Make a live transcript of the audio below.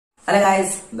Hello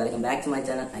guys, welcome back to my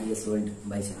channel. I just world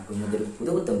by SHANU.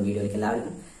 പുതുപുത്തൻ വീഡിയോയിലേക്ക്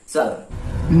എല്ലാവർക്കും സ്വാഗതം.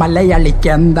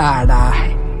 മലയാളിക്കെന്താടാ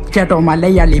ചേട്ടോ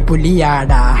മലയാളി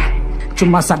പുലിയാടാ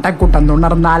ചുമ്മാ സട്ടക്കുട്ടം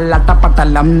തുണർന്നാൽ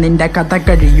അട്ടപ്പട്ടലം നിന്റെ കഥ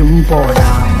കഴിയും പോടാ.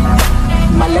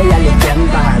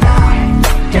 മലയാളിക്കെന്താടാ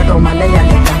ചേട്ടോ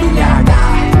മലയാളി പുലിയാടാ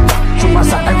ചുമ്മാ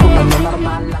സട്ടക്കുട്ടം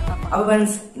തുണർന്നാൽ. അപ്പോൾ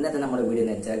ഫ്രണ്ട്സ്, ഇന്നത്തെ നമ്മുടെ വീഡിയോ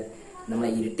എന്ന് വെച്ചാൽ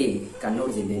നമ്മളെ ഇരുട്ടിയിൽ, കണ്ണൂർ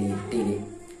ജില്ലയിൽ ഇരുട്ടിയിൽ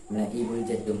നമ്മളെ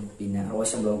EBULLJETും പിന്നെ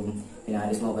റോഷൻ ബ്ലോഗും പിന്നെ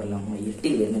ARUN സ്മോക്കറിലും നമ്മൾ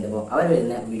ഇരുട്ടിയിൽ വരുന്നുണ്ട്. അപ്പോൾ അവർ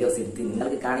വരുന്ന വീഡിയോസ് എടുത്ത്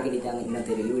നിങ്ങൾക്ക് കാണിക്കിട്ടാണ്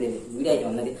ഇന്നത്തെ ഒരു വീഡിയോ ആയിട്ട്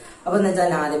വന്നത്. അപ്പോൾ എന്ന്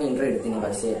വെച്ചാൽ ആദ്യം ഇൻട്രോ എടുത്തിന്,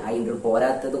 പക്ഷേ ആ ഇൻട്രോ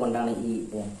പോരാത്തത് കൊണ്ടാണ് ഈ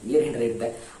ഒരു ഇൻട്രോ എടുത്തത്.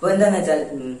 അപ്പോൾ എന്താണെന്ന് വെച്ചാൽ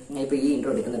ഇപ്പോൾ ഈ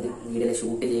ഇൻട്രോ എടുക്കുന്നത് വീഡിയോയിൽ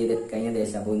ഷൂട്ട് ചെയ്ത് കഴിഞ്ഞ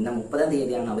ശേഷം. അപ്പോൾ ഇന്ന് 30-ാം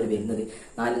തീയതിയാണ് അവർ വരുന്നത്.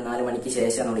 4 മണിക്ക്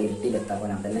ശേഷം നമ്മൾ ഇരുട്ടിയിലെത്താൻ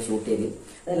പോകണം. അതെല്ലാം ഷൂട്ട് ചെയ്ത്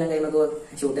അതെല്ലാം കഴിയുമ്പോൾ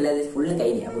ഷൂട്ടിലത് ഫുള്ള്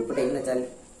കഴിഞ്ഞു. അപ്പോൾ ഇപ്പോൾ ടൈം എന്ന് വെച്ചാൽ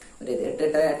ഒരു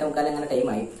 8-8:30 അങ്ങനെ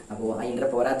ടൈമായി. അപ്പോൾ ആ ഇൻട്രോ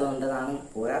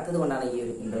പോരാത്തത് കൊണ്ടാണ് ഈ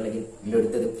ഒരു ഇൻട്രോയിലേക്ക്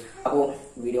എടുത്തത്. അപ്പോൾ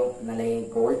വീഡിയോ നല്ല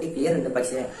ക്വാളിറ്റി ക്ലിയർ ഉണ്ട്,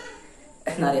 പക്ഷേ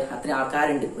എന്നാലും അത്ര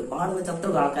ആൾക്കാരുണ്ട്, ഒരുപാട്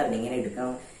അത്ര ആൾക്കാരുണ്ട്. ഇങ്ങനെ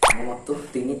എടുക്കണം മൊത്തം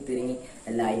തിരിഞ്ഞ്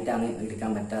എല്ലാം ആയിട്ടാണ്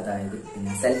എടുക്കാൻ പറ്റാത്തതായത്.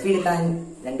 പിന്നെ സെൽഫി എടുക്കാൻ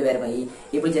 2 പേരെ ഈ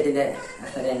EBULLJETന്റെ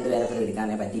 2 പേരെ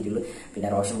എടുക്കാനേ പറ്റിയിട്ടുള്ളൂ. പിന്നെ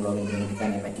റോഷൻ ബ്ലോഗിന്റെ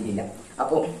എടുക്കാനേ പറ്റിയിട്ടില്ല.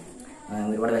 അപ്പോൾ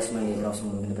ഒരുപാട് വിഷമമായി റോഷൻ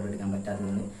ബ്ലോഗിന്റെ പേര് എടുക്കാൻ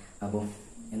പറ്റാത്തതുകൊണ്ട്. അപ്പോൾ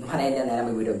എന്ന് പറയാൻ നേരം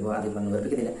വീഡിയോ ആദ്യം പറഞ്ഞ്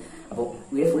വെറുപ്പിക്കുന്നില്ല. അപ്പോൾ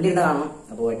വീഡിയോ ഫുള്ള് ഇരുന്ന് കാണണം.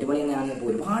 അപ്പോൾ അടിപൊളി തന്നെയാണ്. ഇപ്പോൾ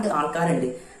ഒരുപാട് ആൾക്കാരുണ്ട്.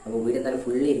 അപ്പോൾ വീഡിയോ എന്തായാലും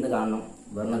ഫുള്ള് ഇരുന്ന് കാണണം.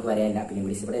 വേറെ നമുക്ക് പറയാനില്ല. പിന്നെ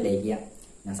വിളിച്ചവിടെ ലൈക്ക് ചെയ്യാം,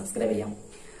 ഞാൻ സബ്സ്ക്രൈബ് ചെയ്യാം.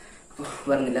 അപ്പോൾ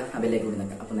വേറൊന്നുമില്ല, അതിലേക്ക്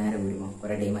വിടുന്നൊക്കെ. അപ്പോൾ നേരെ വീഡിയോ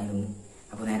കുറേ ടൈമായിരുന്നു.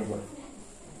 അപ്പോൾ നേരെ പോകാം,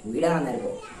 വീഡിയോ കാണാൻ നേരെ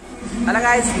പോകാം. Hello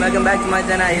guys, welcome back to my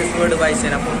channel I S world by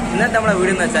SHANU. അപ്പോൾ ഇന്നത്തെ നമ്മളെ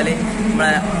വീഡിയോ എന്ന് വെച്ചാൽ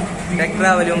നമ്മളെ ടെക്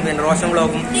ട്രാവലും പിന്നെ റോഷൻ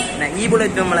ബ്ലോഗും പിന്നെ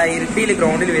EBULLJETും നമ്മളെ ഇരുട്ടിയിൽ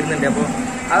ഗ്രൗണ്ടിൽ വരുന്നുണ്ട്. അപ്പോൾ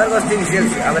അവർ കുറച്ച്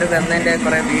വിഷ്വൽസ് അവർ വന്നതിൻ്റെ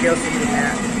കുറേ വീഡിയോസ് പിന്നെ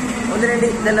 1-2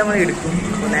 ഇതെല്ലാം നമ്മൾ എടുക്കും.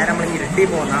 അപ്പോൾ നേരെ നമ്മൾ ഇരുട്ടി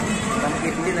പോകുന്ന നമുക്ക്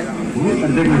ഇരുട്ടിൽ നിന്ന് കാണാം.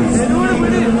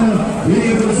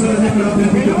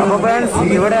 അപ്പോൾ ഫ്രണ്ട്സ്,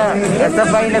 ഇവിടെ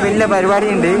SFIന്റെ വലിയ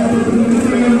പരിപാടിയുണ്ട്.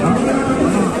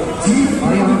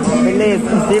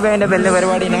 STBന്റെ വലിയ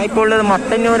പരിപാടി. ഞാൻ ഇപ്പോൾ ഉള്ളത്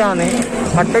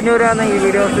മട്ടന്നൂരാണ് ഈ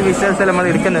വീഡിയോസ് വിഷ്വൽസ് നമ്മൾ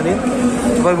എടുക്കുന്നത്.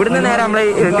 അപ്പോൾ ഇവിടുന്ന് നേരെ നമ്മൾ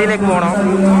ഇരുട്ടിയിലേക്ക് പോകണം.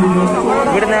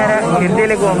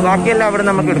 ബാക്കിയെല്ലാം അവിടെ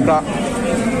നമുക്ക് എടുക്കാം.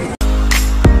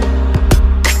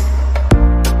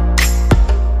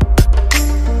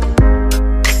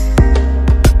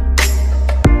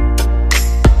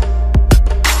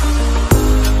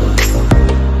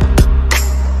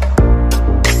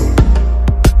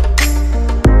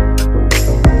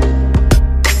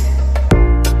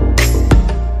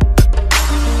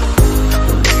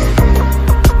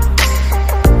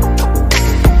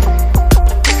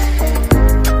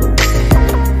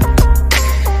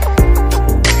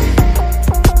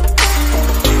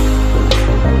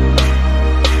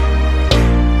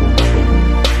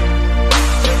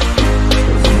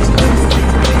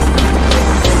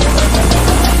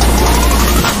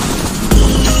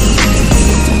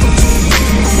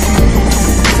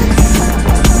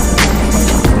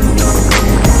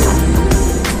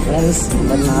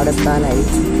 നാടെത്താനായി,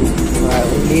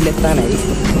 ഉള്ളിയിലെത്താനായി.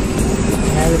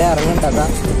 ഞാൻ ഇവിടെ ഇറങ്ങേണ്ടതാ,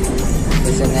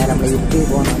 പക്ഷെ നേരെ നമ്മൾ ഇരുട്ടി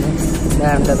പോകണമെന്ന്.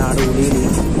 ഇതാണ് നാട് ഉള്ളിയിൽ.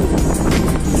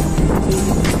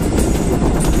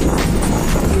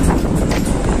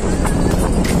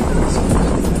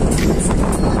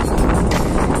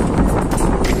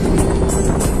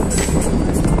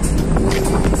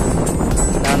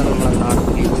 ഇതാണ് നമ്മളെ നാട്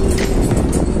ഉള്ളിയിൽ.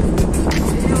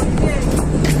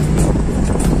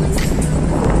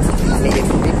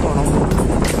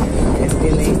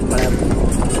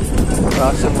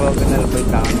 റോഷൻ ബ്ലോഗിൽ പോയി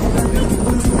കാണും.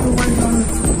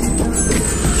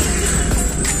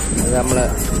 അത് നമ്മളെ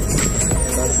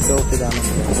ബസ് സ്റ്റോപ്പ്, ഇതാണ്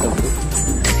ബസ് സ്റ്റോപ്പ്.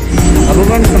 അപ്പോൾ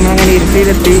നമ്മളങ്ങനെ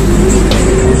ഇരുട്ടിയിലെത്തി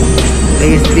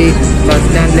ബസ്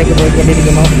സ്റ്റാൻഡിലേക്ക്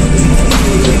പോയിക്കൊണ്ടിരിക്കുന്നു.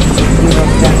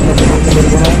 ബസ്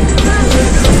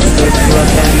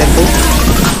സ്റ്റാൻഡിലെത്തും.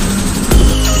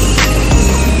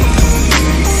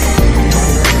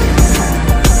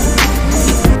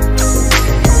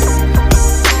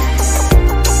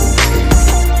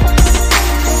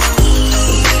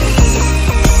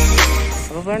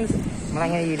 ഫ്രണ്ട്സ്,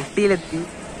 നമ്മളങ്ങനെ ഇരുട്ടിയിലെത്തി.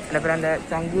 ചിലപ്പോൾ എൻ്റെ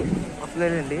ചങ്ക്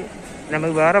ബസ്സിലുണ്ട്.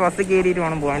 നമുക്ക് വേറെ ബസ് കയറിയിട്ട്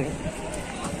വേണം പോകാൻ.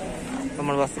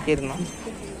 നമ്മൾ ബസ് കയറുന്നു.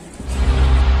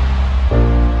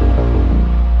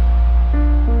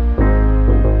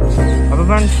 അപ്പോൾ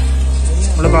ഫ്രണ്ട്സ്,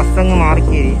 നമ്മൾ ബസ് അങ്ങ് മാറി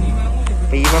കയറി.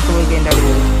 അപ്പോൾ ഈ ബസ് പോയി കഴിഞ്ഞാൽ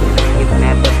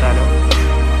നേരത്തെ എത്താലോ.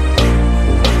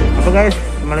 അപ്പോൾ ഗൈസ്,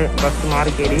 നമ്മൾ ബസ്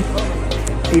മാറി കയറി.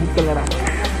 തിരിച്ചല്ലടാ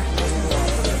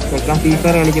ചെക്കാൻ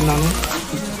ഫീഫർ കളിക്കുന്നതാണ്.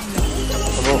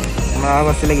 അപ്പോൾ നമ്മൾ ആ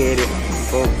ബസ്സിൽ കയറി.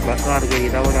 അപ്പോൾ ബസ് മാറി കയറി.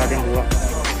 ഇതാപോലെ ആദ്യം പോവാം.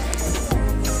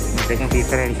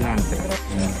 ഫീഫർ കളിക്കുന്ന കാണിച്ചത്.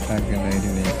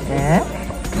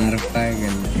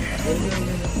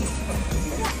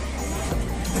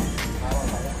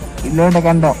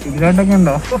 ഇതിലോട്ടൊക്കെ ഉണ്ടോ?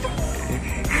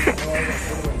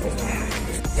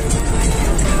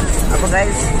 അപ്പൊ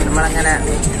ഗൈസ് നമ്മളങ്ങനെ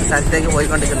സ്ഥലത്തേക്ക്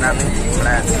പോയിക്കൊണ്ടിരിക്കുന്നതാണ്.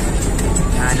 ഇവിടെ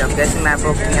ലൊക്കേഷൻ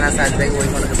മാപ്പൊക്കെ ഇങ്ങനെ സ്ഥലത്തേക്ക്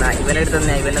പോയിക്കൊണ്ടിരിക്കുന്ന ഇവനെടുത്ത്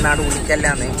തന്നെ. ഇവന്റെ നാട്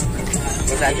ഉളിക്കല്ലാന്ന്.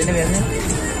 അപ്പൊ സ്ഥലത്തിന്റെ പേര്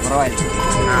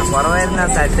കുറവായിരുന്ന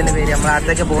സ്ഥലത്തിന്റെ പേര്. നമ്മൾ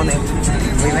അടുത്തേക്ക് പോകുന്നത്.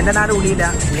 അപ്പൊ ഇവന്റെ നാട് ഉളിയില്ല,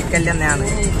 ഉളിക്കല്ല തന്നെയാണ്.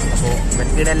 അപ്പൊ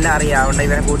ഇവൻക്കിടെ എല്ലാം അറിയാം. അതുകൊണ്ട്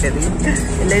ഇവനെ കൂട്ടിയത്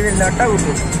എല്ലാം ഇവരുടെ ഒട്ട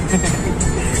കൂട്ടും.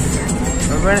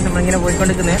 അപ്പോൾ നമ്മളിങ്ങനെ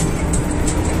പോയിക്കൊണ്ടിരിക്കുന്നത്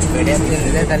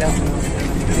ഇതേട്ടല്ലോ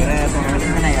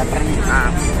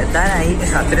എത്താനായി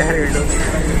അത്രേ ഉള്ളൂ.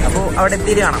 അപ്പോൾ അവിടെ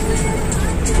എത്തിയിട്ട് കാണാം.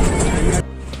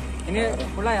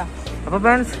 അപ്പൊ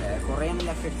ഫ്രണ്ട്സ്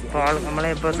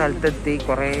നമ്മളിപ്പോ സ്ഥലത്തെത്തി.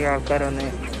 കുറെ ആൾക്കാർ വന്ന്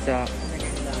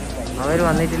അവര്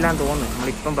വന്നിട്ടില്ലാന്ന് തോന്നുന്നു.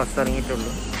 നമ്മളിപ്പം ബസ്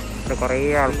ഇറങ്ങിയിട്ടുള്ളൂ. ഇവിടെ കുറെ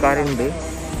ആൾക്കാരുണ്ട്.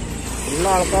 ഉള്ള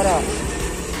ആൾക്കാരാ.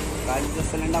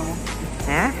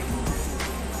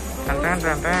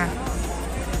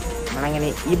 നമ്മളങ്ങനെ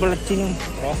ഈ ബുള്ളറ്റിനും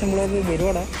റോഷൻ ബ്ലോഗിൽ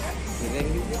വരുവാടാ.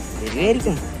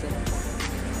 വരുമായിരിക്കും.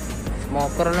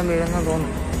 സ്മോക്കറെല്ലാം വരുമെന്ന്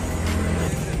തോന്നുന്നു.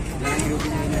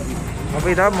 അപ്പൊ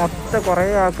ഇതാ മൊത്തം കുറെ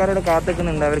ആൾക്കാരോട്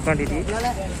കാത്തിക്കുന്നുണ്ട് അവർക്ക് വേണ്ടിട്ട്.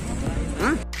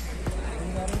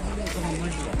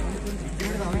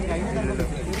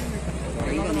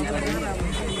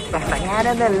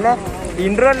 തുടങ്ങാനല്ല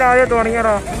ഇന്റർവെൽ ആദ്യം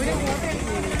തുടങ്ങിയടാ.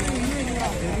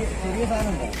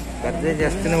 വെറുതെ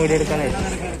ജസ്റ്റ് ഒന്ന് വീഡിയോ എടുക്കാനായിട്ട്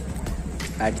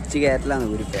അടിച്ചു കയറ്റലാണ്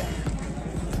കുരിപ്പ.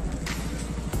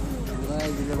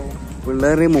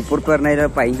 പിള്ളേർ 30 ഉറുപ്പ്യ പറഞ്ഞ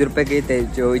 15 ഉറുപ്പ്യൊക്കെ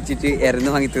ചോദിച്ചിട്ട് ഇറന്ന്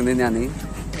വാങ്ങി തിന്നാണ്.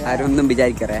 ആരും ഒന്നും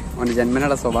വിചാരിക്കറേ. അവൻ്റെ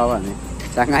ജന്മനുള്ള സ്വഭാവമാണ്.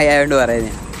 ചങ്ങായി ആയതുകൊണ്ട്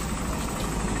പറയുന്നത്.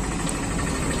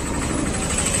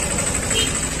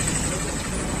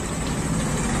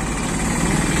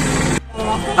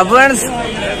 അപ്പൊ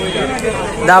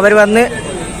ഇതാ അവര് വന്ന്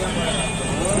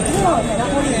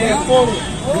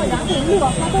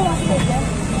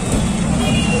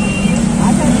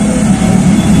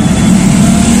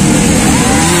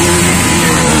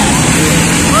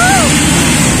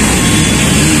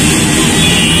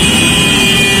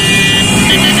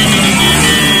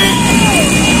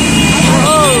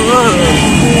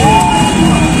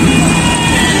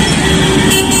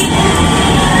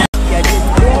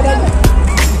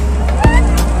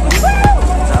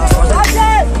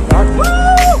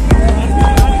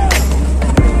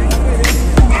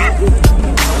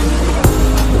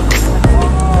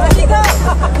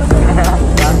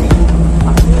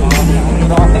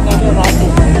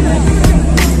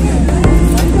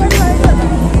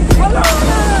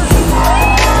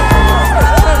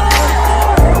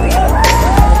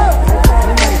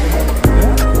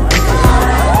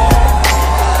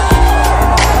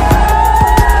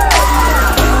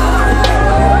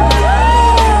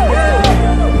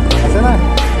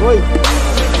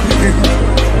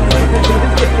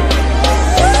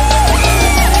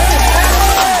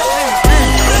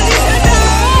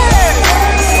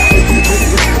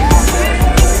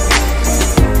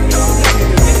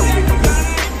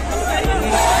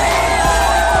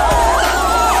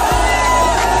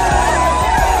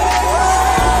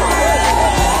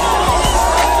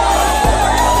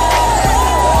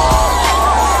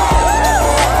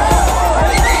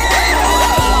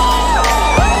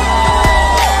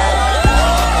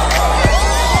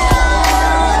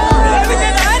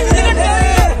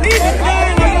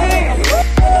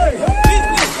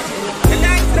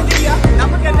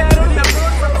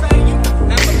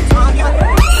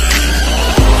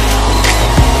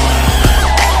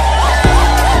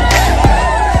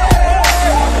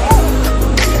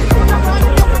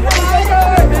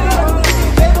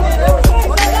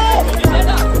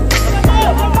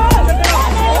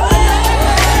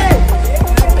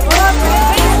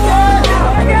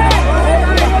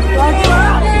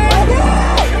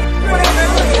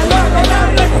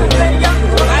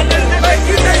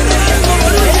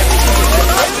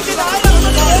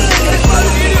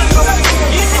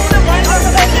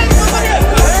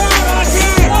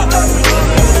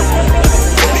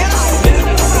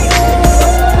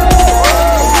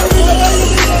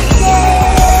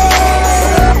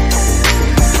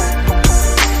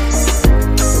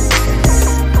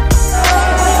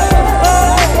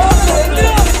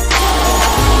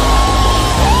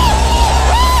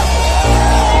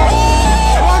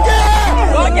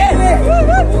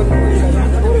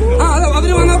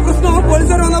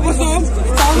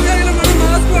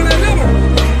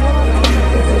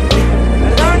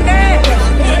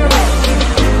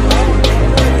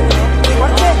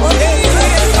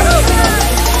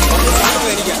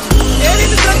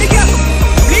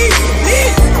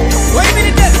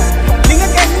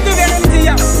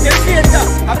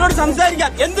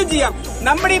സംസാരിക്കാം, എന്തും ചെയ്യാം.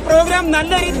 നമ്മുടെ ഈ പ്രോഗ്രാം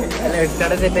നല്ല രീതിയിൽ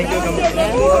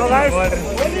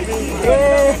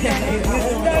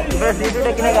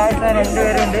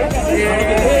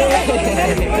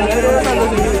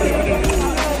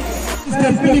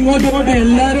സ്റ്റെപ്പിൽ ഇങ്ങോട്ട്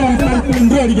എല്ലാരും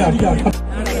ഇൻട്രോ അടിക്കാം.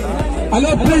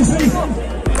 ഹലോ പ്ലീസ്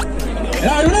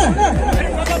അരുണേ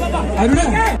അരുണേ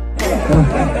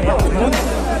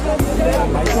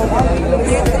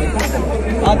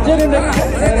അച്ഛനുണ്ട്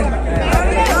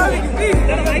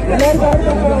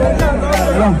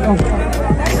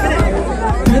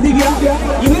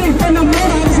ഇവർ ഇപ്പൊ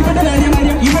നമ്മളോട് ആവശ്യപ്പെട്ട കാര്യം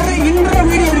ഇവരുടെ ഇൻട്രോ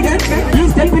വീഡിയോ എടുക്കാൻ ഈ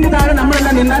സ്റ്റെപ്പിന് താഴെ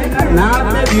നമ്മളെല്ലാം നിന്നാൽ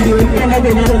നാളത്തെ വീഡിയോയിൽ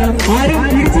ആരും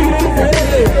തിരിച്ചു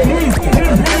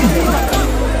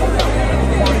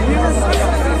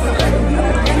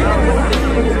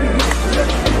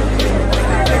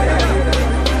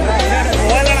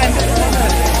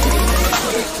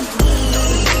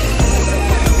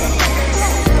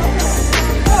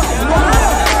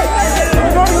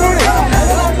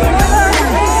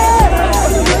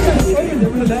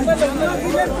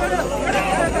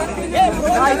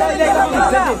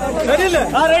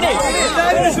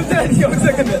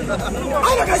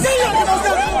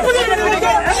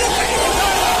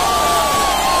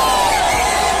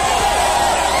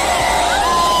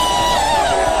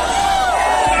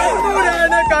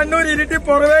കണ്ണൂർ ഇരിട്ടി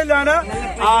പുറവേലാണ്.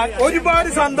 ഒരുപാട്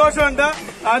സന്തോഷമുണ്ട്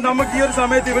നമുക്ക് ഈ ഒരു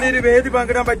സമയത്ത് ഇവിടെ ഒരു വേദി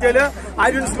പങ്കിടാൻ പറ്റിയാല്.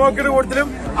 അരുൺ സ്മോക്കിയുടെ കൂട്ടത്തിലും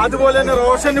അതുപോലെ തന്നെ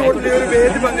റോഷന്റെ കൂട്ടത്തിലും ഒരു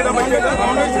വേദി പങ്കിടാൻ പറ്റിയാല്.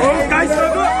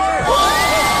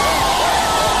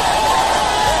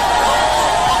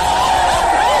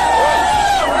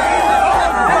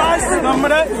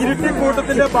 നമ്മുടെ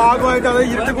ഇരിട്ടിക്കൂട്ടത്തിന്റെ ഭാഗമായിട്ട്, അതായത്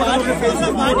ഇരിട്ടിക്കൂട്ടത്തിന്റെ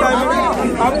ഫേസ്ബുക്ക് കൂട്ടായ്മ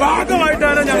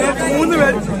ഭാഗമായിട്ടാണ് ഞങ്ങൾ 3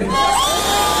 പേര്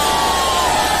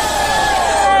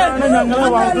ഞങ്ങളെ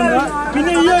വളർത്തുന്നത്.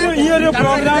 പിന്നെ ഈ ഒരു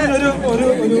പ്രോഗ്രാമിന് ഒരു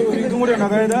ഇതും കൂടിയാണ്.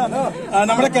 അതായത്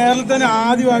നമ്മുടെ കേരളത്തിൽ തന്നെ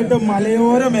ആദ്യമായിട്ട്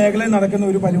മലയോര മേഖലയിൽ നടക്കുന്ന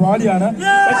ഒരു പരിപാടിയാണ്.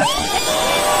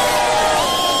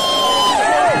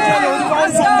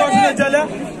 ഒരുപാട് സന്തോഷം എന്ന് വെച്ചാല്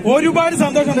ഒരുപാട്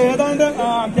സന്തോഷമുണ്ട്. ഏതാണ്ട്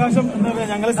അത്യാവശ്യം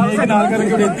ഞങ്ങളെ സ്നേഹിക്കുന്ന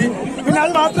ആൾക്കാരൊക്കെ ഇവിടെ എത്തി. പിന്നെ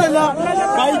അത് മാത്രമല്ല,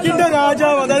 ബൈക്കിന്റെ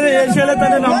രാജാവ്, അതായത് ഏഷ്യയിലെ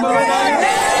തന്നെ നമ്പർ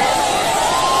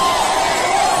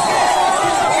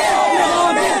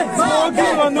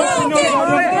വന്നു.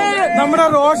 നമ്മുടെ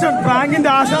റോഷൻ ബാങ്കിന്റെ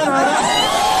ആശാനാണ്.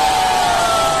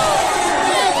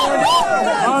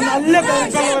 നല്ല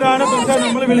തിരക്കുള്ളവരാണ്. പക്ഷേ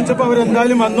നമ്മൾ വിളിച്ചപ്പോ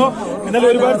അവരെന്തായാലും വന്നു. എന്നാലും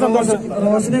ഒരുപാട് സന്തോഷം.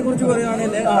 റോഷനെ കുറിച്ച്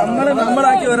പറയുകയാണെങ്കിൽ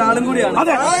നമ്മളാക്കിയ ഒരാളും കൂടിയാണ്.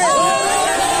 അതെ,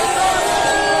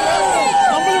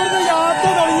 നമ്മളിവിടുന്ന് യാത്ര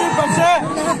തുടങ്ങി. പക്ഷേ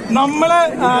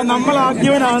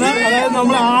നമ്മളാക്കിയവനാണ്. അതായത്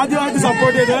നമ്മൾ ആദ്യമായിട്ട്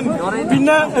സപ്പോർട്ട് ചെയ്തവൻ.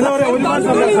 പിന്നെ എന്താ പറയാ, ഒരുപാട്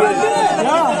സന്തോഷം.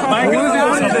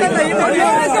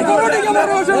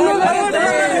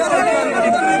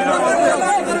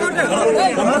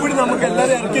 നമുക്ക്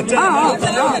എല്ലാവരും ഇറക്കിച്ച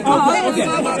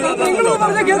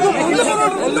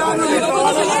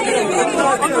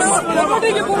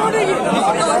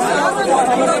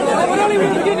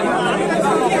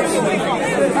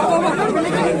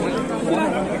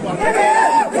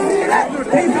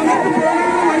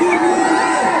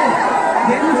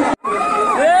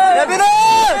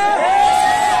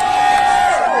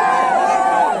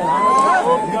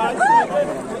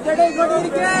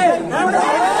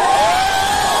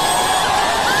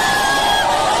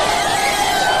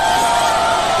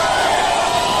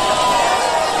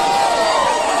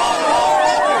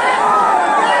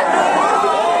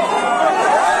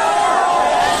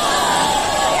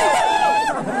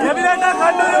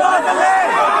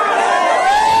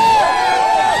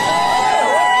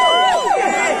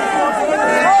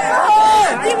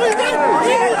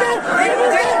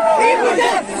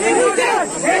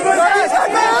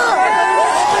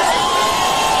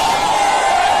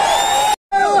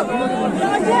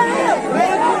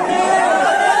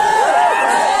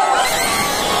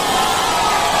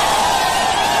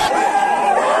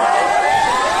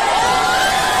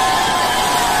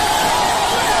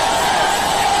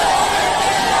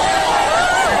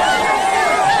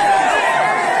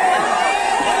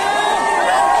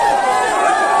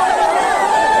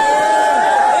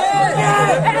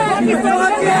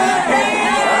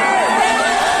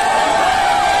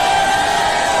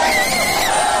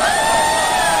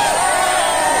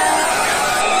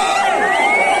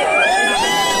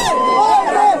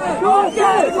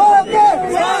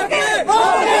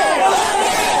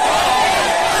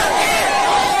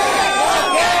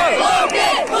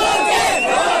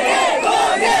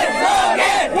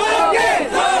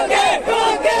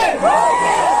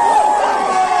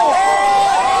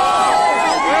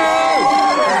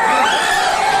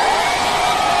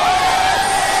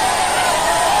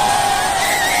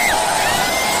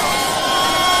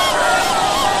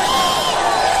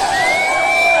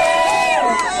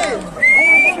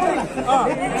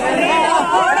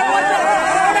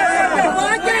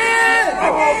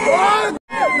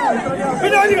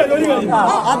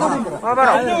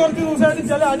കഴിഞ്ഞ കുറച്ച് ദിവസമായിട്ട്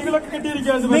ചില അടികളൊക്കെ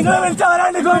കിട്ടിയിരിക്കുകയാണ്.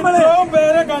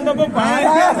 പേരെ കണ്ടപ്പോ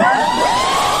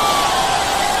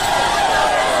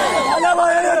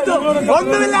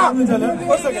ഒന്നുമില്ല.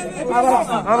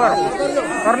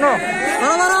 പറഞ്ഞോ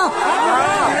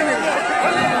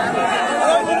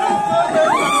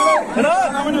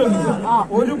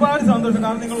ഒരുപാട് സന്തോഷം.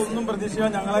 കാരണം നിങ്ങൾ ഒന്നും പ്രതീക്ഷിക്കുക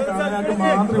ഞങ്ങളെ കാണാനായിട്ട്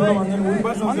മാത്രം ഇവിടെ വന്നതിന്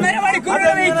ഒരുപാട് സന്തോഷം.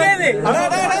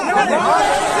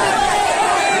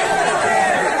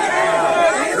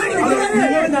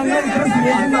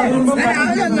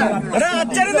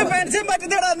 അച്ഛനൊന്ന് പെൻഷൻ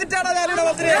പറ്റുന്നടാ എന്നിട്ടാണ് ഞാനിവിടെ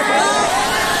വന്നത്.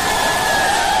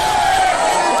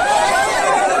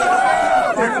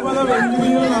 പല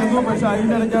വെല്ലുവിളികൾ നടന്നു. പക്ഷെ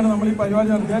അതിന്റെ ഇടയ്ക്കാണ് നമ്മൾ ഈ പരിപാടി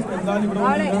നടത്തിയാൽ എന്തായാലും ഇവിടെ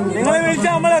നിങ്ങളെ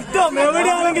വിളിച്ചാൽ നമ്മളെത്തും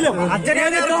എവിടെയാണെങ്കിലും.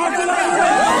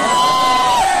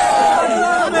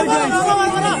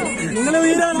 നിങ്ങളെ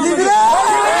വീടാണ്.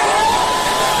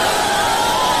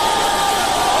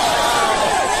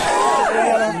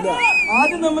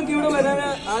 ആദ്യം നമുക്ക് ഇവിടെ വരാൻ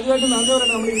ആദ്യമായിട്ട് നന്ദി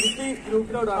പറയണം നമ്മൾ ഇരുത്തി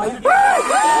ഗ്രൂപ്പിനോടാണ്.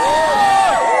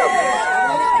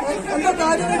 എന്താ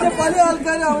കാര്യം വെച്ചാൽ പല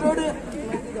ആൾക്കാരും അവരോട്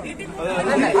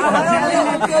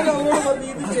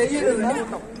ഇത് ചെയ്യരുത്.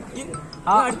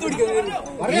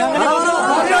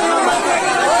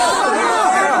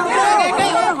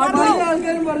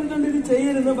 ആൾക്കാരും പറഞ്ഞിട്ടുണ്ട് ഇത്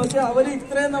ചെയ്യരുത്. പക്ഷെ അവര്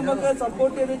ഇത്രയും നമുക്ക്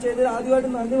സപ്പോർട്ട് ചെയ്ത് ആദ്യമായിട്ട്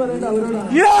നന്ദി പറയേണ്ടത് അവരോടാണ്.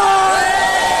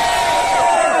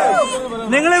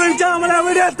 നിങ്ങളെ വിളിച്ചാൽ നമ്മൾ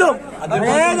എവിടെ എത്തും.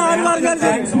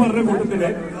 പറഞ്ഞ കൂട്ടത്തില്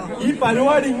ഈ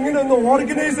പരിപാടി ഇങ്ങനെ ഒന്ന്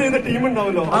ഓർഗനൈസ് ചെയ്ത ടീം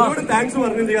ഉണ്ടാവല്ലോ, അവരോട് താങ്ക്സ്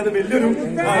പറഞ്ഞിട്ടുണ്ടെങ്കിൽ അത് വലിയൊരു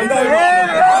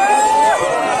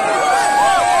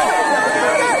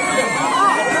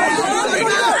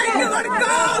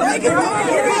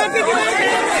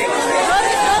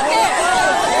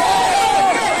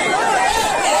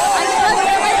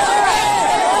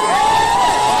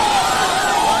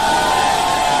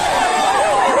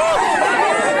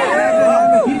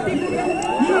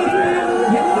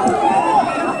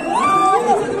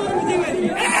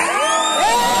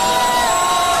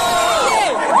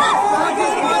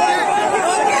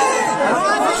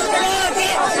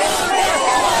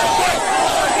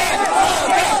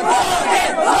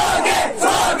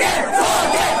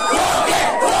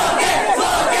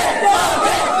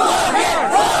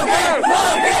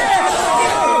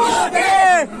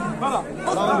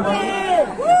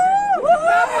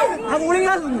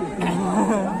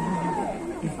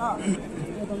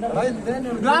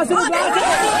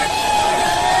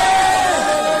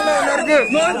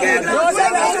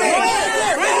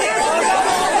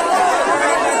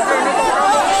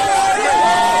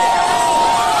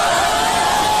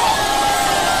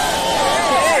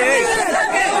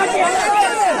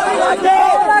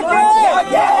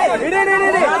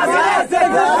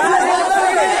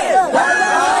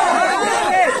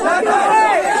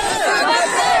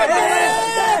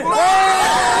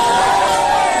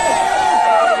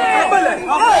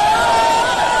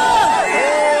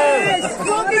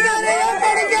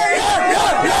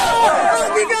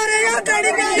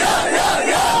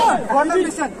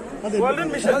golden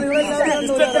mission.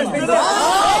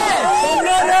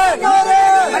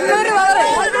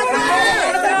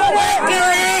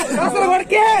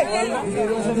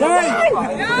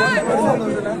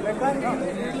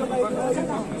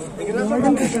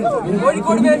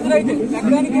 കോഴിക്കോട് കേന്ദ്രമായിട്ട്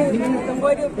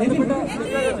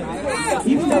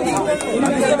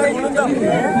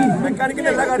മെക്കാനിക്കിന്റെ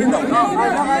എല്ലാ കാര്യം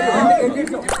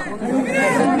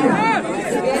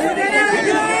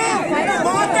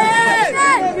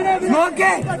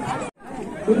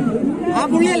ആ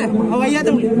പുള്ളിയല്ല വയ്യാത്ത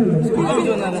പുള്ളി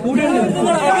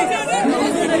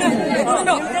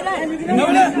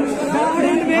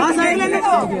ആ സൈഡിൽ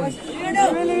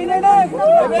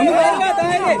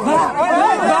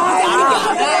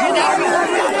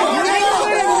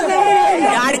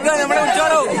നമ്മളെ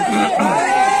വിളിച്ചോളൂ.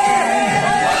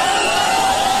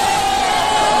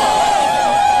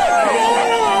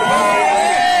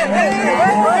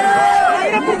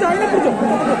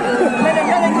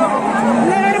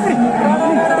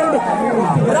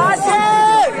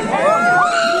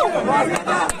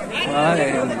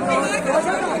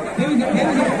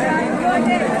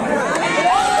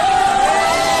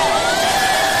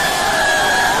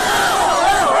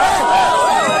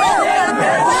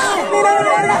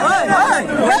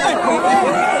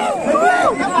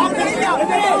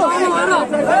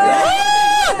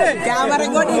 ക്യാമറ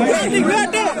ഇങ്ങോട്ട്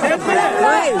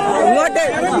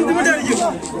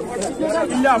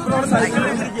ഇല്ല. അപ്പോഴവിടെ സൈക്കിളിൽ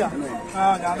വെച്ചിരിക്കുക.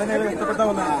 ഞാൻ തന്നെ ഇഷ്ടപ്പെട്ട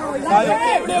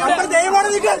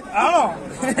ആണോ?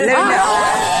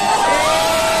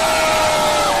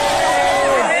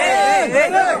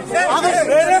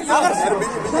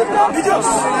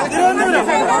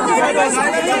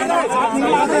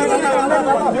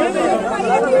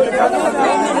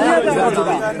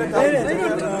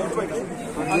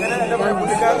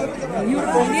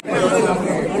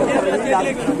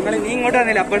 നീ ഇങ്ങോട്ട്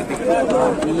വന്നില്ല അപ്പുറത്ത്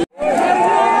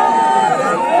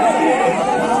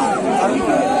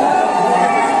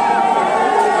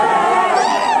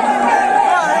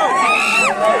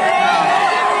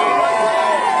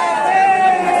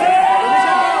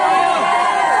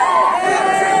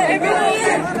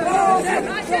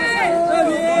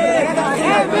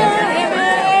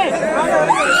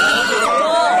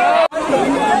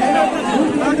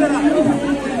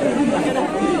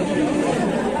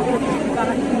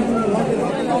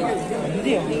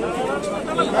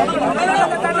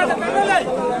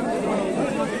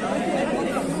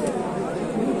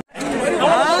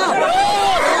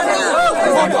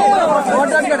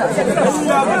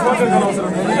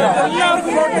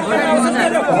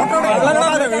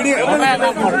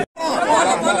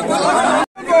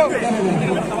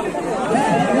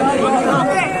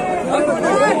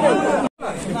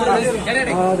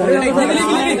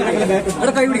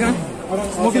കൈ പിടിക്കണം.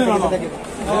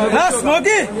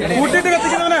 സ്മോക്കി കൂട്ടിട്ട്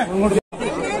കത്തിക്കുന്നവനെ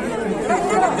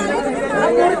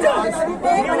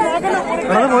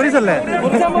പോലീസല്ലേ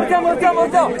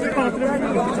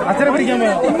അച്ഛനെ പിടിക്കാൻ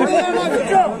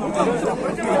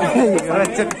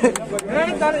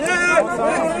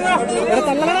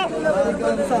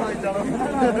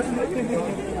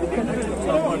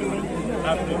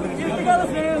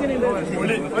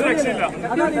ഒരു രക്ഷയില്ല.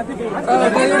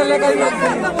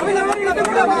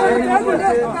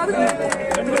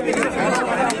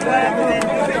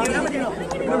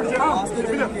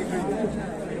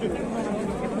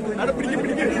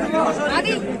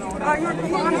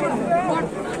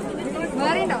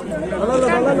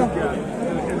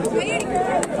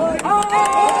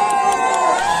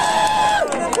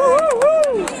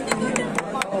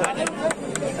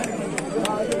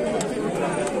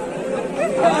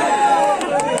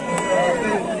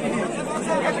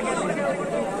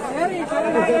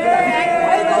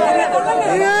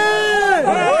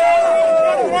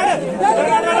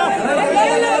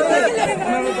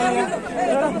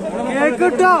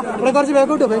 കുറച്ച്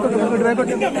വേക്കോട്ടോ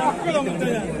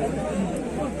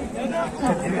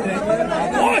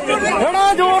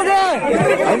ജോർജ്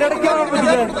അതിന്റെ ഇടയ്ക്ക്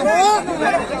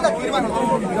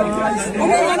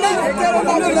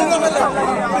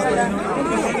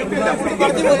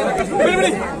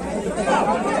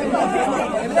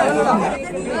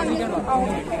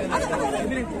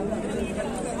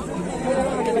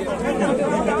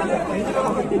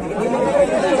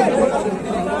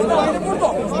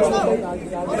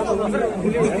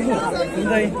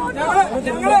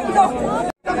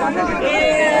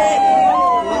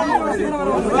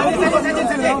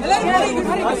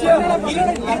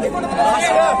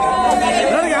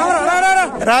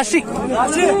രാശി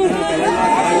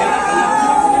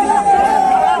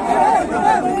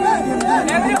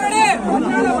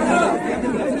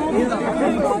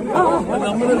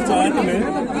നമ്മളൊരു ചാനല്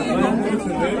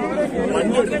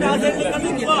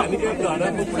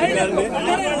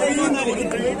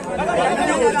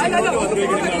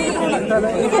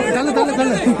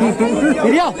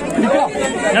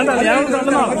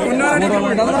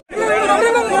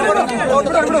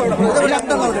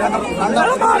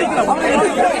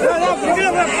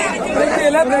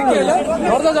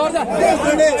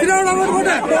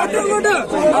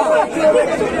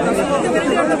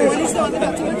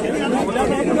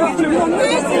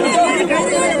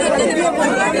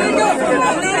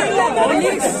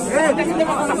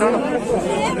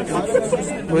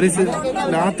പോലീസ്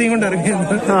ലാത്തിയും കൊണ്ട്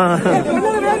ഇറങ്ങിയത്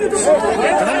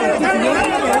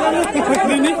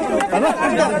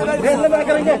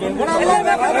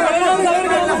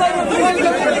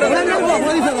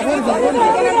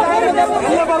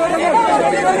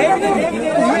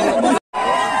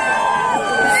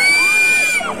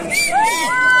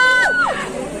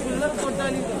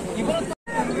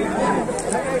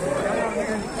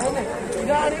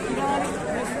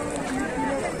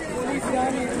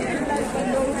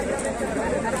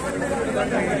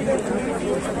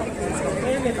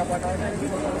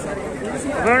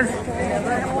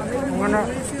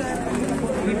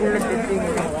ഈ ബുള്ളറ്റ്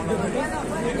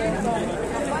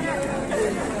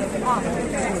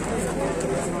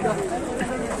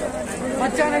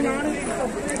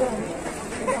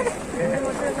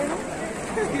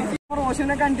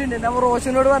റോഷനെ കണ്ടിട്ടുണ്ട്. അപ്പൊ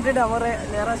റോഷനോട് പറഞ്ഞിട്ട് അവരെ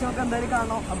നേരാശമൊക്കെ എന്തായാലും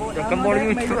കാണണം. അപ്പൊ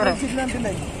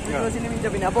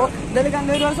പിന്നെ അപ്പൊ എന്തായാലും കണ്ട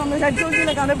ഒരുപാട് സന്തോഷം.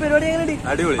 അടിച്ചോളിച്ചില്ല കണ്ട പരിപാടി എങ്ങനെ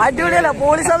അടിപൊളിയല്ല.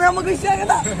 പോലീസ് നമുക്ക് വിശ്വാസം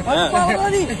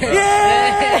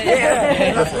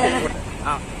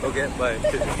ഓക്കെ ബൈ.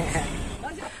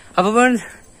 അപ്പൊ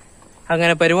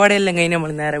അങ്ങനെ പരിപാടിയെല്ലാം കഴിഞ്ഞ്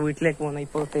നമ്മൾ നേരെ വീട്ടിലേക്ക് പോകുന്ന.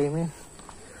 ഇപ്പോൾ ടൈം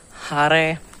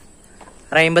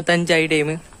 6:55 ടൈം.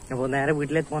 അപ്പോൾ നേരെ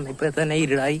വീട്ടിലേക്ക് പോകുന്ന. ഇപ്പോൾ തന്നെ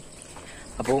ഇരുടായി.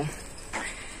 അപ്പോൾ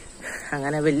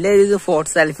അങ്ങനെ വലിയ ഫോട്ടോ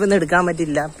സെൽഫി ഒന്നും എടുക്കാൻ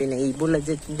പറ്റില്ല. പിന്നെ ഈ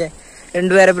ബുള്ളറ്റിന്റെ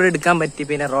 2 പേരെ പേര് എടുക്കാൻ പറ്റി.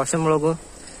 പിന്നെ റോഷൻ വ്ളോഗ്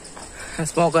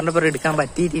സ്മോക്കറിന്റെ പേര് എടുക്കാൻ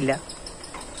പറ്റിയിട്ടില്ല.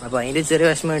 അപ്പോൾ അതിന്റെ ചെറിയ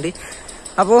വിഷമമുണ്ട്.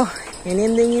 അപ്പോൾ ഇനി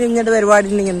എന്തെങ്കിലും ഇങ്ങനത്തെ പരിപാടി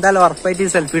ഉണ്ടെങ്കിൽ എന്തായാലും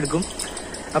ഉറപ്പായിട്ട് സെൽഫി എടുക്കും.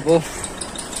 അപ്പോൾ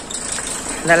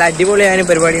നല്ല അടിപൊളിയായ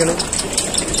പരിപാടികളും.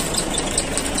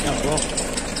 അപ്പോൾ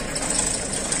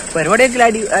പരിപാടിയൊക്കെ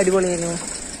അടിപൊളിയായിരുന്നു.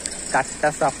 കട്ട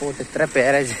സപ്പോർട്ട്, ഇത്ര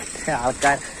പേരെ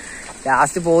ആൾക്കാർ.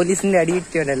 ലാസ്റ്റ് പോലീസിന്റെ അടി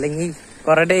കിട്ടിയുണ്ട്. അല്ലെങ്കിൽ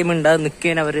കുറെ ടൈം ഉണ്ടാകും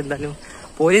നിൽക്കാൻ. അവർ എന്തായാലും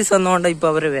പോലീസ് വന്നോണ്ട് ഇപ്പൊ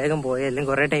അവര് വേഗം പോയി.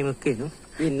 അല്ലെങ്കിൽ കുറെ ടൈം നിൽക്കുന്നു.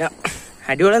 പിന്നെ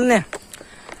അടിപൊളി തന്നെ.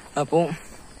 അപ്പോൾ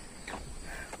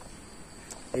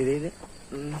ഇത്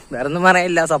വേറെ ഒന്നും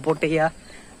പറയില്ല, സപ്പോർട്ട് ചെയ്യുക.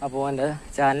 അപ്പോൾ എൻ്റെ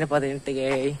ചാനൽ 18K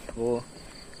ആയി. അപ്പോൾ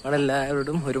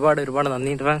നിങ്ങളെല്ലാവരോടും ഒരുപാട്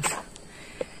നന്ദിയുണ്ട് ഫ്രണ്ട്സ്.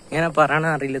 ഇങ്ങനെ പറയണ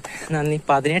അറിയില്ല. നന്ദി.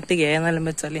 18K എന്നെല്ലാം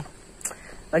വെച്ചാൽ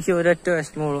പക്ഷെ ഒരൊറ്റ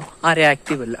വിഷമമുള്ളൂ, ആരും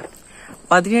ആക്റ്റീവ് അല്ല.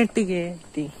 18K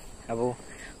എത്തി. അപ്പോൾ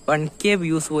 1K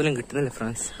വ്യൂസ് പോലും കിട്ടുന്നില്ല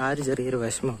ഫ്രണ്ട്സ്. ആ ഒരു ചെറിയൊരു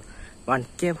വിഷമമാണ്.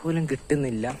 1K പോലും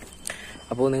കിട്ടുന്നില്ല.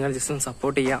 അപ്പോൾ നിങ്ങൾ ജസ്റ്റ് ഒന്ന്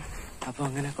സപ്പോർട്ട് ചെയ്യാം. അപ്പോൾ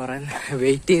അങ്ങനെ കുറേ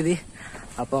വെയിറ്റ് ചെയ്ത്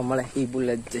അപ്പോൾ നമ്മളെ ഈ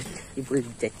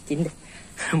ബുള്ളറ്റിന്റെ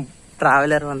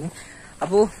ട്രാവലർ വന്ന്.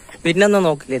 അപ്പോൾ പിന്നെ ഒന്നും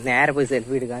നോക്കില്ലേ, നേരെ പോയി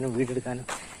സെൽഫി എടുക്കാനും വീഡിയോ എടുക്കാനും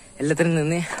എല്ലാത്തിനും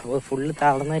നിന്ന്. അപ്പോൾ ഫുള്ള്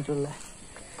തളർന്നായിട്ടുള്ള.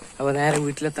 അപ്പോൾ നേരെ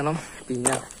വീട്ടിലെത്തണം.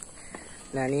 പിന്നെ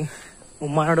ഞാൻ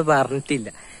ഉമ്മാനോട് പറഞ്ഞിട്ടില്ല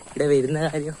ഇവിടെ വരുന്ന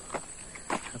കാര്യം.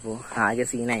 അപ്പോൾ ആകെ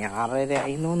സീനായി. 6:30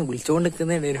 ആയിന്നോന്ന് വിളിച്ചോണ്ട്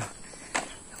നിൽക്കുന്നുണ്ടേനു.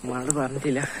 ഉമ്മാനോട്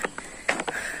പറഞ്ഞിട്ടില്ല.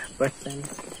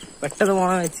 പെട്ടെന്ന്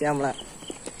പോകണമെന്ന് വെച്ചാൽ നമ്മളെ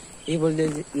ഈ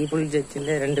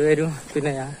ബുള്ളറ്റിന്റെ 2 പേരും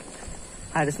പിന്നെ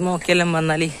സ്മോക്കിയെല്ലാം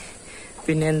വന്നാൽ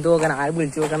പിന്നെ എന്തോ അങ്ങനെ ആരും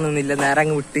വിളിച്ചു നോക്കാൻ നിന്നില്ല. നേരെ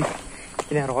അങ്ങ് വിട്ട്.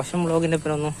 പിന്നെ റോഷൻ വ്ളോഗിന്റെ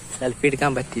പിന്നെ ഒന്നും സെൽഫി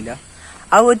എടുക്കാൻ പറ്റില്ല.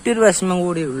 ആ ഒറ്റൊരു വിഷമം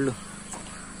കൂടിയേ ഉള്ളൂ.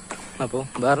 അപ്പോൾ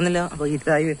വേറൊന്നുമില്ല. അപ്പോൾ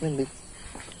ഇതായി വരുന്നുണ്ട്.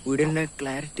 വീടിന്റെ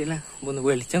ക്ലാരിറ്റി എല്ലാം ഒന്ന്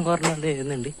വെളിച്ചം കുറഞ്ഞുകൊണ്ട്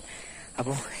വരുന്നുണ്ട്.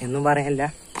 അപ്പോൾ എന്നും പറയാനില്ല,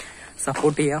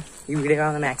 സപ്പോർട്ട് ചെയ്യാം. ഈ വീഡിയോ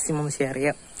കാണാൻ മാക്സിമം ഷെയർ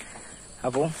ചെയ്യാം.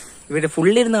 അപ്പോൾ ഇവിടെ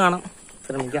ഫുള്ളിരുന്ന് കാണാൻ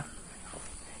ശ്രമിക്കാം.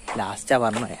 ലാസ്റ്റാ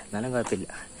പറഞ്ഞ എന്നാലും കുഴപ്പമില്ല.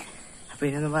 അപ്പോൾ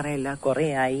ഇതൊന്നും പറയില്ല, കുറേ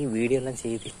ആയി വീഡിയോ എല്ലാം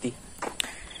ചെയ്തിട്ട്.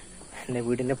 എൻ്റെ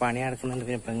വീടിൻ്റെ പണി നടക്കുന്നുണ്ട്.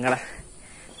 പിന്നെ പെണ്ണ്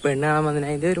കാണാൻ വന്നതിന്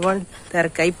ഇത് ഒരുപാട്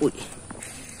തിരക്കായി പോയി.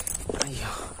 അയ്യോ.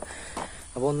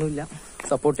 അപ്പോൾ ഒന്നുമില്ല,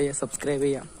 സപ്പോർട്ട് ചെയ്യുക, സബ്സ്ക്രൈബ്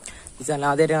ചെയ്യാം. ഈ ചാനൽ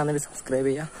ആദ്യമായിട്ട് കാണുന്നവർ സബ്സ്ക്രൈബ്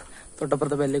ചെയ്യുക.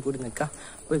 തൊട്ടപ്പുറത്തെ ബെല്ലിൽ കൂടി നിൽക്കുക.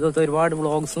 അപ്പോൾ ഇതുപോലത്തെ ഒരുപാട്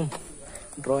വ്ളോഗ്സും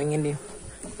ഡ്രോയിങ്ങിൻ്റെയും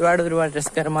ഒരുപാട്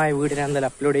രസകരമായ വീഡിയോ ഞാൻ എന്തായാലും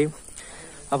അപ്ലോഡ് ചെയ്യും.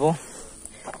 അപ്പോൾ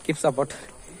കീപ് സപ്പോർട്ട്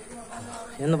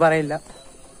എന്ന് പറയില്ല.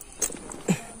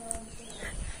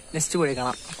 നെക്സ്റ്റ് വീഡിയോ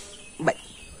കാണാം. ബൈ.